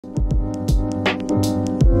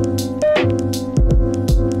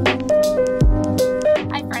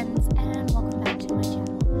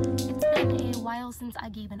while since I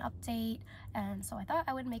gave an update, and so I thought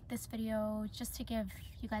I would make this video just to give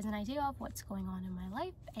you guys an idea of what's going on in my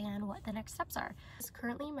life and what the next steps are. It's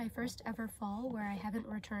currently my first ever fall where I haven't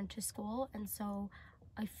returned to school, and so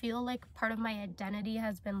I feel like part of my identity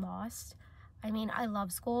has been lost. I mean, I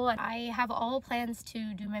love school and I have all plans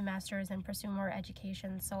to do my master's and pursue more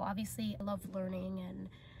education, so obviously I love learning and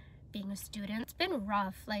being a student. It's been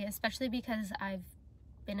rough, like especially because I've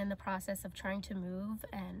been in the process of trying to move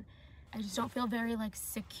and I just don't feel very like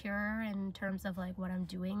secure in terms of like what I'm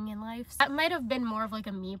doing in life. So that might have been more of like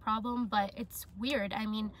a me problem, but it's weird. I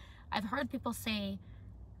mean, I've heard people say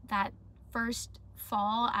that first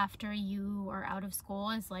fall after you are out of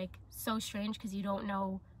school is like so strange because you don't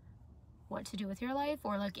know what to do with your life,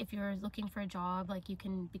 or like if you're looking for a job, like you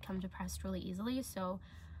can become depressed really easily. So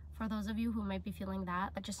for those of you who might be feeling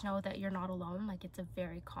that, just know that you're not alone. Like, it's a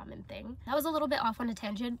very common thing. That was a little bit off on a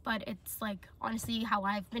tangent, but it's like honestly how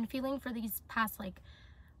I've been feeling for these past, like,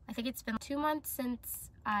 I think it's been 2 months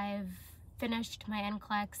since I've finished my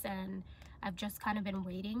NCLEX, and I've just kind of been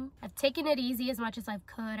waiting. I've taken it easy as much as I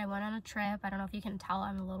could. I went on a trip. I don't know if you can tell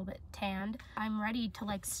I'm a little bit tanned. I'm ready to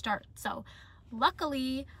like start. So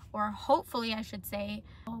luckily, or hopefully I should say,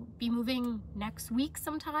 I'll be moving next week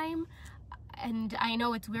sometime. And I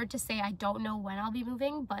know it's weird to say I don't know when I'll be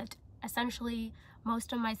moving, but essentially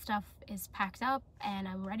most of my stuff is packed up and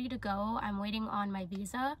I'm ready to go. I'm waiting on my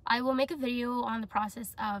visa. I will make a video on the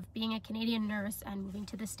process of being a Canadian nurse and moving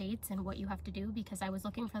to the States and what you have to do, because I was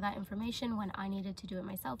looking for that information when I needed to do it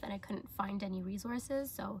myself and I couldn't find any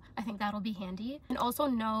resources, so I think that'll be handy. And also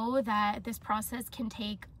know that this process can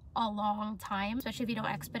take a long time, especially if you don't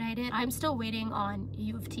expedite it. I'm still waiting on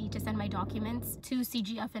U of T to send my documents to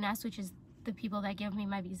CGFNS, which is the people that give me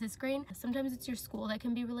my visa screen. Sometimes it's your school that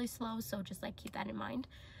can be really slow, so just like keep that in mind.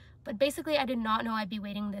 But basically I did not know I'd be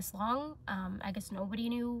waiting this long. I guess nobody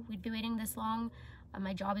knew we'd be waiting this long.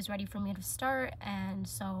 My job is ready for me to start, and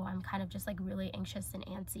so I'm kind of just like really anxious and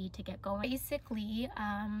antsy to get going. Basically,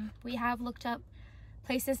 we have looked up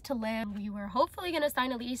places to live. We were hopefully gonna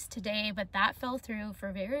sign a lease today, but that fell through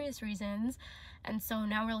for various reasons, and so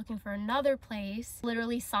now we're looking for another place.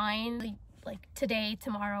 Literally sign like today,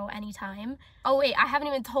 tomorrow, anytime. Oh wait, I haven't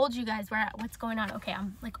even told you guys what's going on. Okay,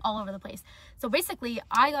 I'm like all over the place. So basically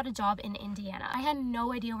I got a job in Indiana. I had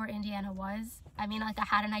no idea where Indiana was. I mean, like I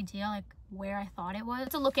had an idea like where I thought it was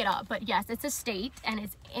to look it up, but yes, it's a state and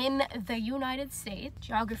it's in the United States.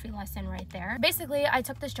 Geography lesson right there. Basically I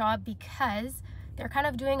took this job because they're kind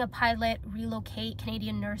of doing a pilot relocate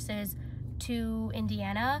Canadian nurses to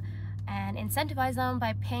Indiana and incentivize them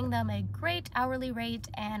by paying them a great hourly rate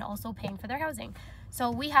and also paying for their housing. So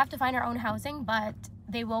we have to find our own housing, but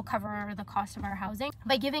they will cover the cost of our housing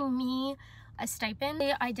by giving me a stipend.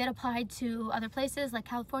 I did apply to other places like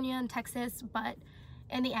California and Texas, but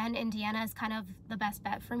in the end, Indiana is kind of the best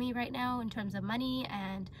bet for me right now in terms of money,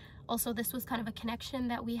 and also this was kind of a connection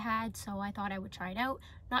that we had, so I thought I would try it out.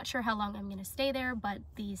 Not sure how long I'm going to stay there, but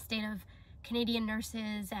the state of Canadian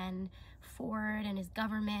nurses and Ford and his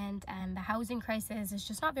government and the housing crisis is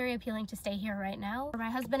just not very appealing to stay here right now. My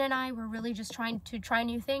husband and I were really just trying to try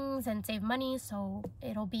new things and save money, so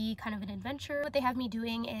it'll be kind of an adventure. What they have me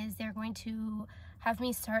doing is they're going to have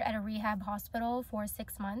me start at a rehab hospital for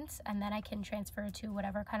 6 months, and then I can transfer to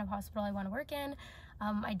whatever kind of hospital I want to work in.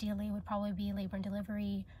 Ideally it would probably be labor and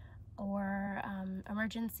delivery or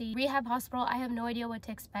emergency. Rehab hospital, I have no idea what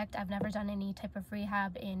to expect. I've never done any type of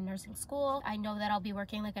rehab in nursing school. I know that I'll be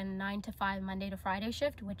working like a 9 to 5 Monday to Friday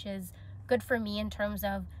shift, which is good for me in terms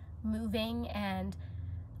of moving and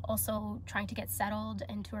also trying to get settled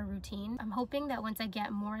into a routine. I'm hoping that once I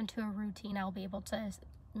get more into a routine, I'll be able to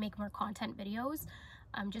make more content videos.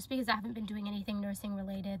 Just because I haven't been doing anything nursing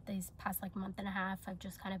related these past like month and a half. I've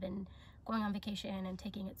just kind of been going on vacation and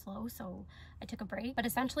taking it slow, so I took a break. But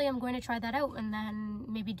essentially I'm going to try that out and then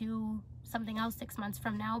maybe do something else 6 months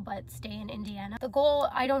from now, but stay in Indiana. The goal,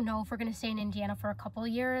 I don't know if we're going to stay in Indiana for a couple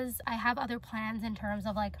years. I have other plans in terms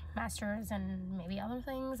of like masters and maybe other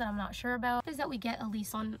things that I'm not sure about. Is that we get a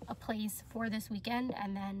lease on a place for this weekend,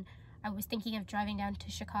 and then I was thinking of driving down to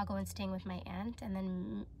Chicago and staying with my aunt, and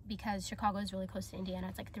then because Chicago is really close to Indiana,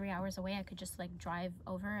 it's like 3 hours away, I could just like drive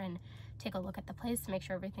over and take a look at the place to make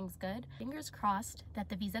sure everything's good. Fingers crossed that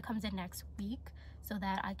the visa comes in next week so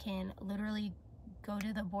that I can literally go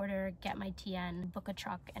to the border, get my TN, book a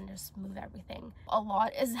truck, and just move everything. A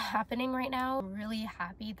lot is happening right now. I'm really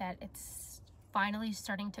happy that it's finally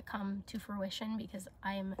starting to come to fruition because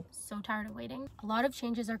I am so tired of waiting. A lot of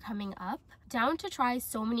changes are coming up. Down to try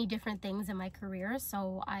so many different things in my career,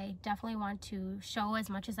 so I definitely want to show as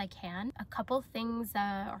much as I can. A couple things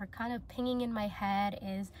that are kind of pinging in my head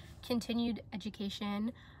is continued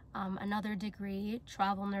education. another degree,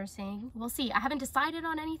 travel nursing. We'll see. I haven't decided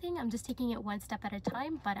on anything. I'm just taking it one step at a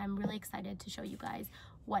time, but I'm really excited to show you guys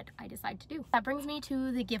what I decide to do. That brings me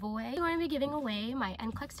to the giveaway. I'm going to be giving away my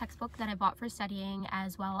NCLEX textbook that I bought for studying,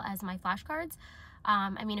 as well as my flashcards.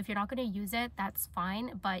 I mean, if you're not going to use it, that's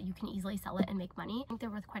fine, but you can easily sell it and make money. I think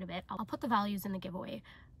they're worth quite a bit. I'll put the values in the giveaway.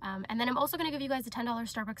 And then I'm also going to give you guys a $10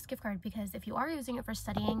 Starbucks gift card, because if you are using it for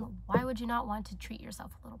studying, why would you not want to treat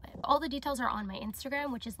yourself a little bit? All the details are on my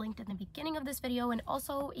Instagram, which is linked in the beginning of this video and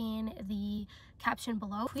also in the caption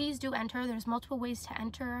below. Please do enter. There's multiple ways to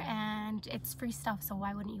enter and it's free stuff, so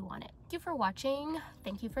why wouldn't you want it? Thank you for watching.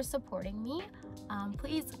 Thank you for supporting me.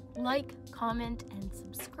 Please like, comment, and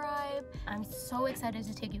subscribe. I'm so excited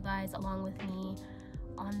to take you guys along with me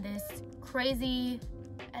on this crazy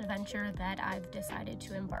adventure that I've decided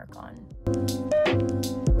to embark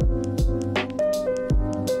on.